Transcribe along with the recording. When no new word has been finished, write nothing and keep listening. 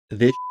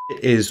This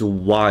is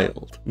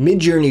wild.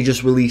 Midjourney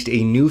just released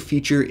a new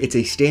feature. It's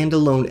a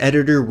standalone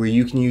editor where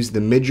you can use the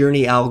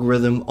Midjourney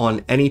algorithm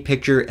on any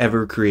picture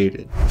ever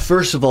created.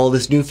 First of all,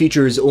 this new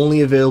feature is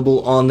only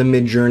available on the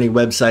Midjourney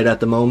website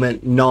at the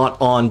moment, not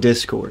on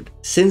Discord.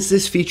 Since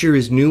this feature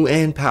is new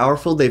and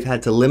powerful, they've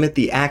had to limit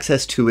the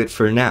access to it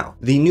for now.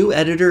 The new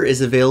editor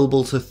is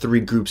available to 3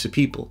 groups of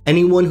people: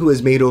 anyone who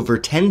has made over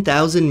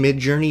 10,000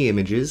 Midjourney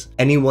images,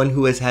 anyone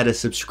who has had a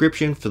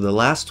subscription for the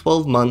last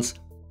 12 months,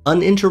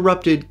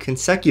 uninterrupted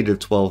consecutive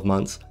 12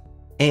 months,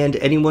 and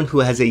anyone who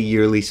has a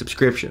yearly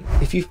subscription.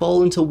 If you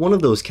fall into one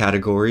of those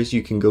categories,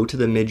 you can go to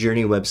the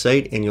Midjourney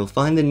website and you'll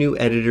find the new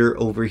editor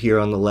over here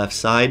on the left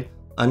side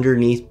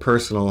underneath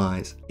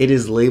Personalize. It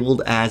is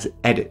labeled as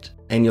Edit,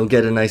 and you'll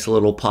get a nice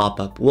little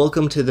pop-up.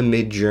 Welcome to the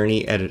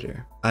Midjourney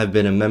editor. I've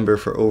been a member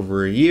for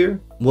over a year.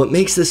 What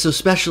makes this so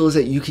special is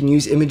that you can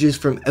use images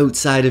from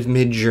outside of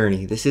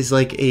Midjourney. This is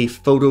like a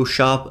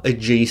Photoshop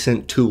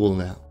adjacent tool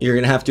now. You're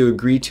gonna have to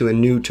agree to a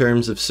new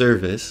terms of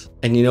service.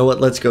 And you know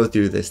what, let's go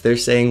through this. They're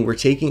saying we're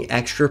taking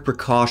extra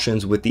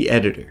precautions with the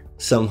editor.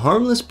 Some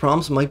harmless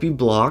prompts might be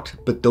blocked,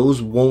 but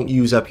those won't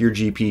use up your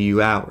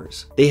GPU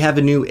hours. They have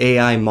a new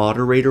AI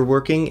moderator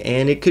working,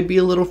 and it could be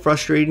a little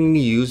frustrating to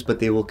use, but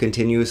they will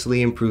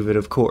continuously improve it,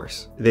 of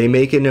course. They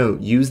make a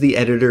note: use the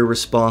editor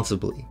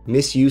responsibly.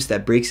 Misuse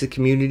that breaks the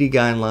community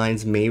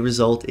guidelines may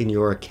result in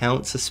your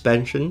account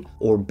suspension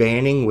or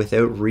banning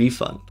without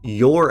refund.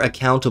 You're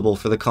accountable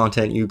for the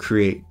content you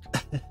create.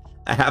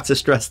 I have to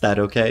stress that,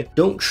 okay?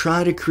 Don't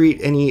try to create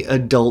any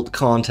adult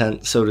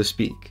content, so to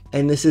speak.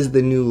 And this is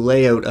the new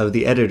layout of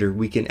the editor.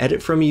 We can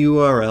edit from a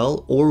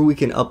URL, or we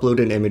can upload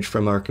an image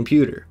from our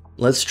computer.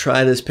 Let's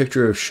try this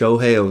picture of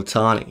Shohei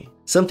Ohtani.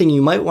 Something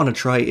you might want to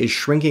try is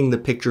shrinking the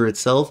picture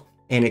itself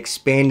and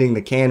expanding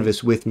the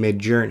canvas with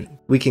Midjourney.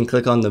 We can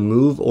click on the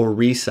move or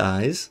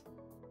resize,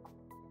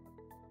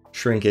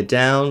 shrink it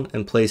down,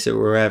 and place it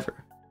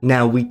wherever.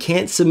 Now, we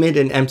can't submit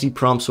an empty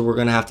prompt, so we're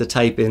gonna have to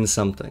type in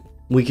something.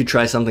 We could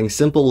try something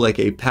simple like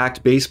a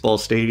packed baseball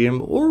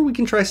stadium, or we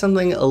can try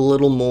something a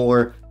little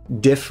more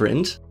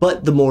different.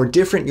 But the more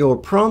different your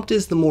prompt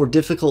is, the more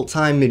difficult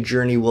time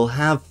Midjourney will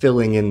have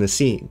filling in the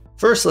scene.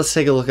 First, let's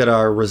take a look at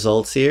our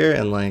results here,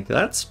 and like,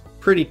 that's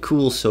pretty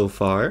cool so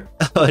far.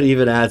 It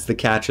even adds the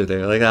catcher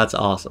there, like that's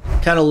awesome.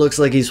 Kind of looks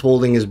like he's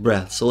holding his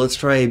breath. So let's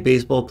try a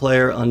baseball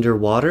player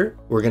underwater.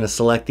 We're gonna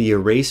select the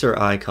eraser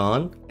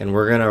icon, and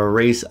we're gonna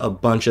erase a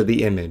bunch of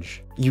the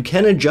image. You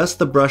can adjust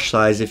the brush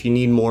size if you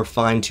need more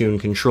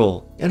fine-tuned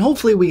control. And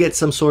hopefully we get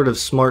some sort of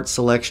smart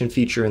selection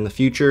feature in the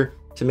future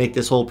to make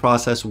this whole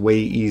process way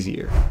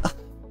easier.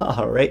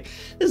 Alright,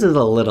 this is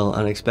a little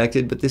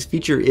unexpected, but this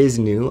feature is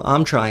new.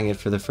 I'm trying it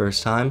for the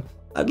first time.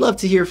 I'd love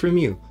to hear from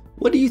you.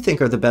 What do you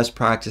think are the best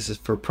practices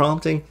for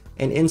prompting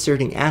and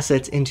inserting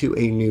assets into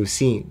a new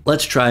scene?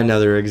 Let's try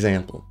another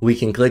example. We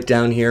can click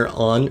down here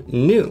on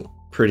New.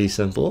 Pretty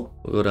simple.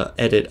 We'll go to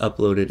Edit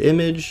Uploaded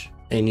Image.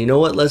 And you know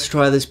what? Let's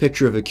try this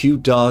picture of a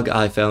cute dog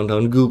I found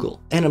on Google.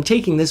 And I'm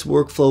taking this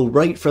workflow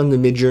right from the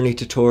Midjourney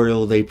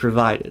tutorial they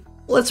provided.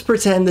 Let's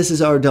pretend this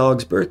is our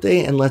dog's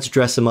birthday, and let's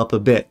dress him up a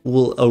bit.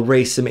 We'll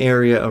erase some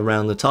area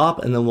around the top,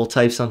 and then we'll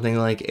type something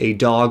like a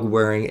dog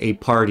wearing a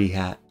party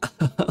hat.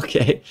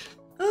 Okay.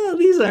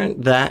 These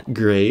aren't that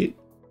great.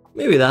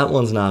 Maybe that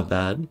one's not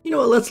bad. You know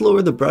what, let's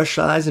lower the brush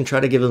size and try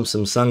to give him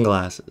some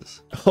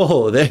sunglasses.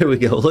 Oh, there we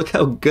go. Look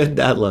how good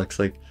that looks.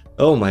 Like,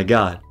 oh my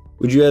god.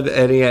 Would you have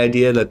any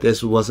idea that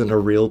this wasn't a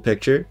real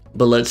picture?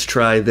 But let's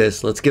try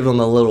this. Let's give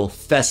him a little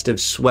festive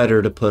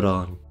sweater to put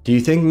on. Do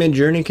you think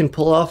Midjourney can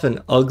pull off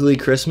an ugly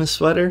Christmas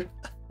sweater?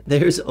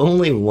 There's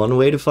only one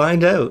way to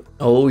find out.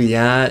 Oh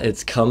yeah,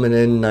 it's coming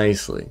in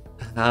nicely.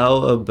 How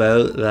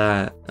about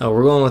that? Oh,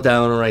 we're going with that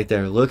one right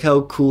there. Look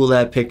how cool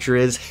that picture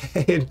is.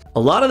 A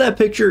lot of that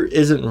picture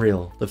isn't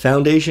real. The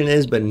foundation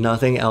is, but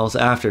nothing else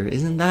after.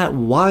 Isn't that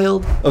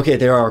wild? Okay,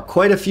 there are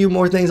quite a few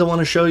more things I want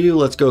to show you.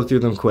 Let's go through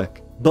them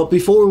quick. But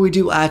before we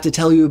do, I have to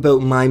tell you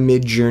about my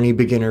Midjourney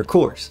beginner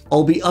course.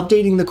 I'll be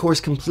updating the course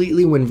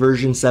completely when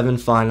version 7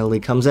 finally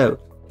comes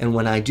out. And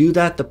when I do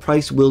that, the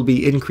price will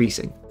be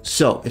increasing.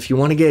 So if you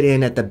want to get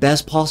in at the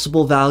best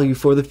possible value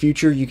for the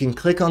future, you can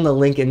click on the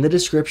link in the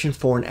description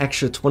for an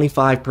extra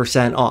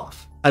 25%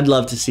 off. I'd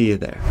love to see you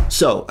there.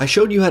 So I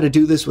showed you how to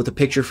do this with a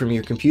picture from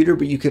your computer,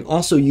 but you can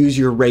also use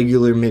your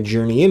regular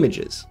Midjourney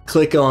images.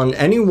 Click on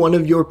any one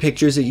of your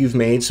pictures that you've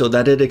made so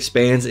that it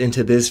expands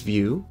into this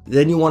view.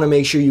 Then you want to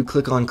make sure you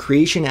click on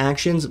Creation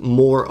Actions,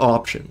 More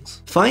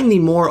Options. Find the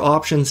More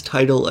Options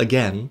title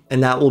again,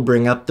 and that will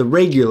bring up the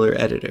regular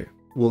editor.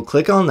 We'll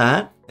click on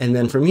that, and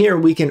then from here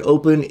we can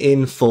open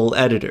in full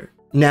editor.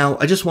 Now,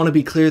 I just want to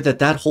be clear that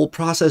that whole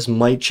process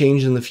might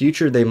change in the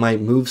future. They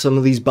might move some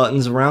of these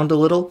buttons around a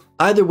little.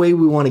 Either way,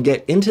 we want to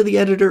get into the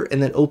editor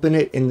and then open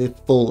it in the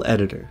full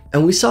editor.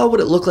 And we saw what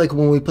it looked like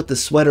when we put the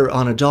sweater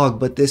on a dog,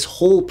 but this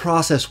whole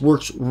process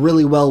works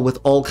really well with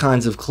all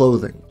kinds of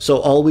clothing. So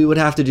all we would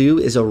have to do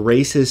is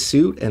erase his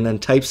suit and then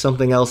type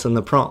something else in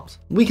the prompt.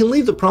 We can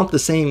leave the prompt the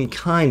same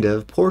kind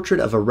of portrait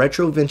of a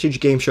retro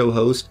vintage game show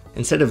host.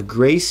 Instead of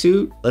gray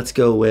suit, let's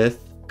go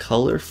with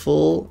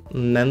colorful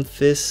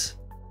Memphis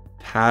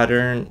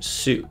pattern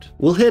suit.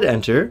 We'll hit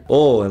enter.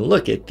 Oh, and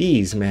look at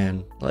these,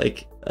 man.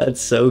 Like, that's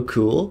so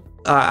cool.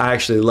 I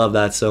actually love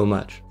that so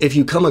much. If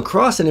you come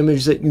across an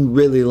image that you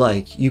really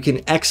like, you can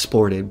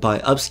export it by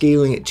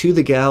upscaling it to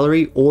the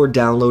gallery or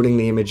downloading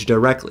the image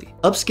directly.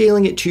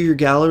 Upscaling it to your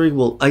gallery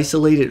will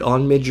isolate it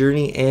on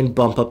Midjourney and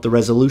bump up the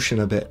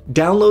resolution a bit.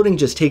 Downloading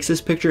just takes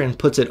this picture and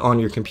puts it on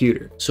your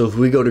computer. So if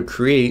we go to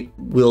create,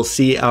 we'll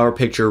see our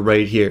picture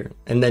right here,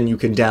 and then you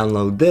can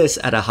download this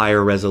at a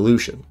higher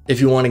resolution.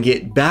 If you want to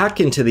get back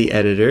into the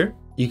editor,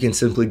 you can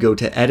simply go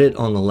to edit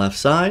on the left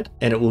side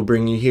and it will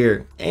bring you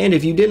here. And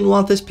if you didn't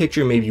want this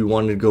picture, maybe you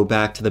wanted to go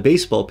back to the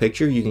baseball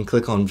picture, you can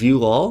click on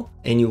view all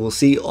and you will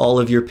see all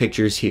of your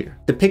pictures here.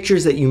 The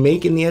pictures that you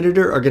make in the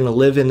editor are going to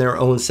live in their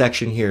own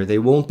section here. They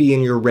won't be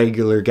in your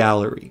regular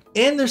gallery.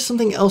 And there's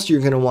something else you're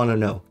going to want to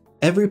know.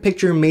 Every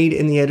picture made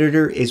in the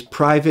editor is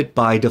private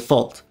by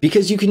default.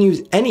 Because you can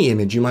use any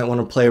image, you might want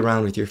to play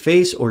around with your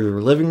face or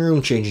your living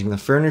room, changing the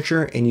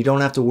furniture, and you don't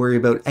have to worry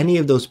about any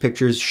of those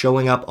pictures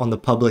showing up on the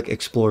public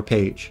explore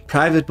page.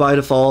 Private by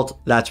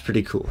default, that's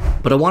pretty cool.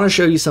 But I want to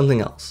show you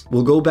something else.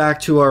 We'll go back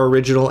to our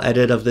original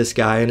edit of this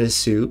guy in his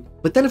suit.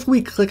 But then if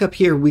we click up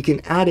here, we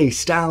can add a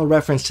style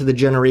reference to the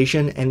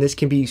generation, and this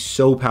can be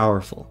so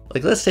powerful.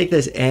 Like, let's take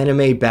this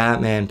anime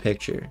Batman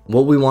picture.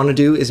 What we want to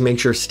do is make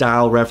sure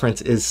style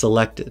reference is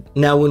selected.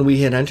 Now, when we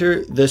hit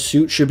enter, the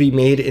suit should be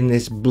made in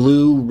this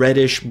blue,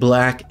 reddish,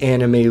 black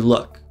anime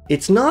look.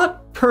 It's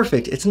not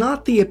perfect, it's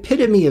not the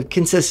epitome of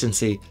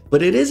consistency,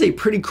 but it is a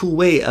pretty cool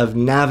way of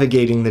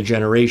navigating the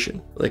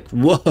generation. Like,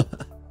 whoa,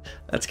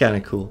 that's kind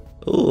of cool.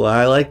 Oh,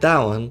 I like that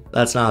one.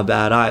 That's not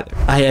bad either.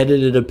 I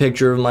edited a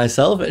picture of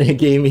myself and it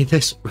gave me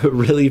this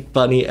really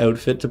funny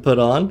outfit to put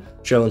on,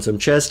 showing some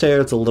chest hair.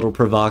 It's a little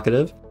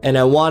provocative. And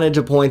I wanted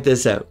to point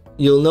this out.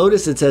 You'll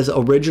notice it says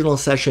original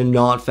session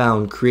not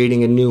found,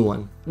 creating a new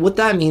one. What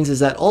that means is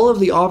that all of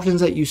the options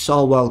that you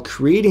saw while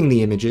creating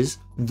the images,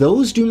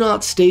 those do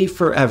not stay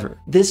forever.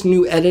 This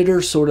new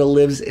editor sort of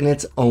lives in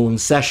its own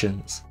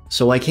sessions.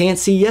 So I can't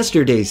see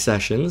yesterday's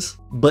sessions,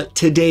 but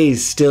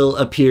today's still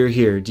appear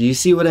here. Do you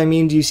see what I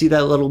mean? Do you see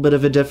that little bit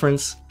of a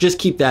difference? Just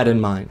keep that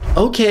in mind.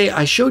 Okay,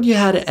 I showed you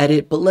how to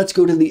edit, but let's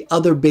go to the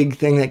other big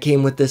thing that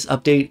came with this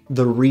update,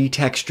 the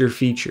retexture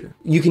feature.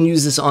 You can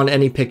use this on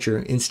any picture.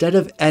 Instead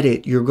of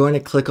edit, you're going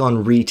to click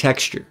on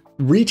retexture.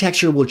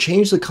 Retexture will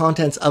change the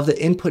contents of the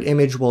input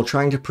image while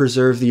trying to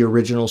preserve the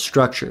original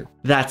structure.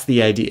 That's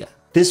the idea.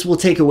 This will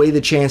take away the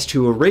chance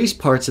to erase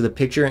parts of the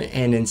picture,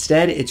 and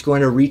instead it's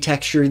going to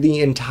retexture the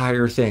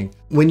entire thing.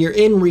 When you're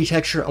in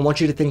retexture, I want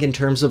you to think in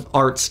terms of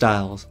art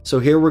styles. So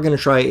here we're going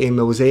to try a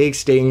mosaic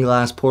stained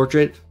glass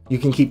portrait. You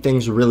can keep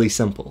things really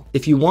simple.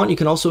 If you want, you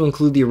can also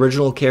include the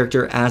original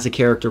character as a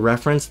character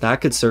reference. That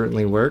could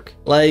certainly work.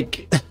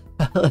 Like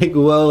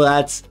whoa,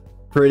 that's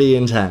pretty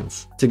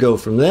intense. To go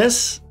from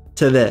this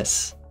to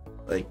this.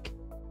 Like,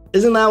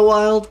 isn't that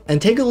wild?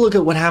 And take a look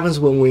at what happens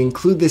when we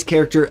include this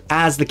character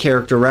as the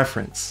character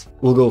reference.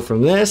 We'll go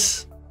from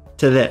this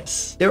to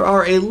this. There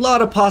are a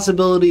lot of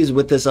possibilities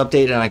with this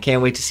update, and I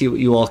can't wait to see what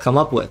you all come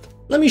up with.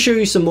 Let me show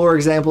you some more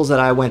examples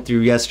that I went through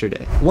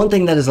yesterday. One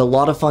thing that is a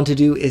lot of fun to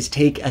do is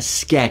take a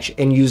sketch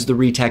and use the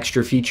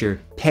retexture feature.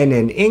 Pen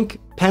and ink,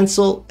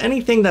 pencil,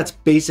 anything that's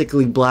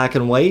basically black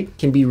and white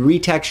can be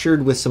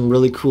retextured with some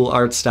really cool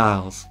art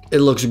styles. It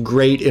looks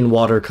great in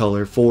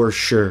watercolor for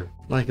sure.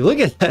 Like, look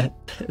at that.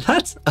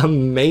 That's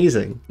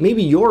amazing.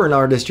 Maybe you're an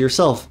artist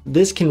yourself.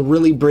 This can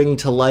really bring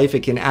to life.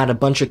 It can add a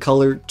bunch of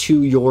color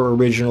to your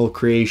original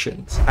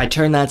creations. I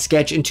turned that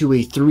sketch into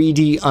a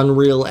 3D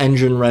Unreal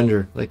Engine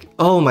render. Like,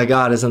 oh my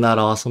God, isn't that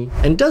awesome?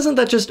 And doesn't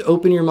that just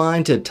open your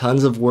mind to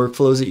tons of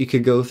workflows that you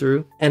could go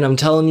through? And I'm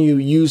telling you,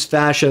 use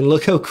fashion.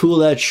 Look how cool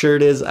that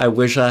shirt is. I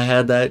wish I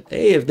had that.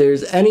 Hey, if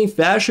there's any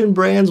fashion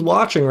brands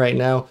watching right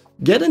now,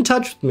 get in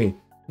touch with me.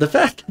 The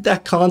fact that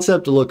that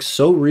concept looks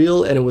so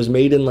real and it was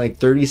made in like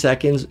 30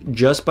 seconds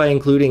just by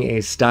including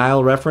a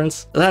style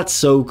reference, that's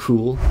so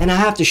cool. And I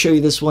have to show you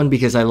this one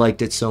because I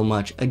liked it so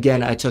much.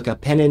 Again, I took a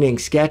pen and ink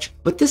sketch,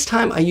 but this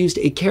time I used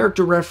a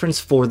character reference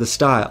for the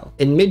style.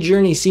 And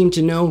Midjourney seemed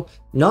to know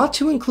not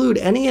to include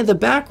any of the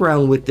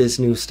background with this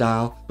new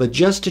style, but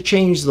just to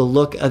change the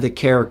look of the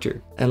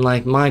character. And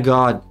like, my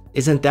God,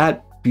 isn't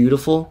that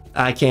beautiful?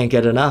 I can't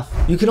get enough.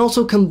 You can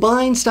also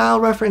combine style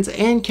reference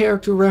and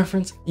character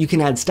reference. You can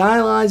add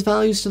stylized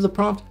values to the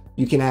prompt.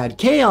 You can add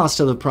chaos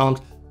to the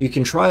prompt. You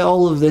can try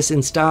all of this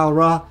in Style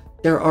Raw.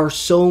 There are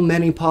so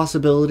many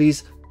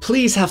possibilities.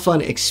 Please have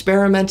fun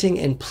experimenting,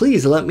 and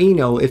please let me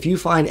know if you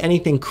find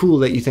anything cool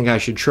that you think I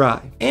should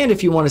try. And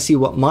if you want to see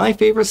what my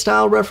favorite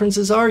style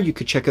references are, you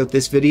could check out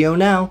this video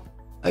now.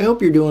 I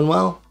hope you're doing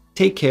well.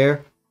 Take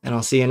care, and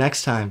I'll see you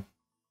next time.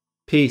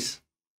 Peace.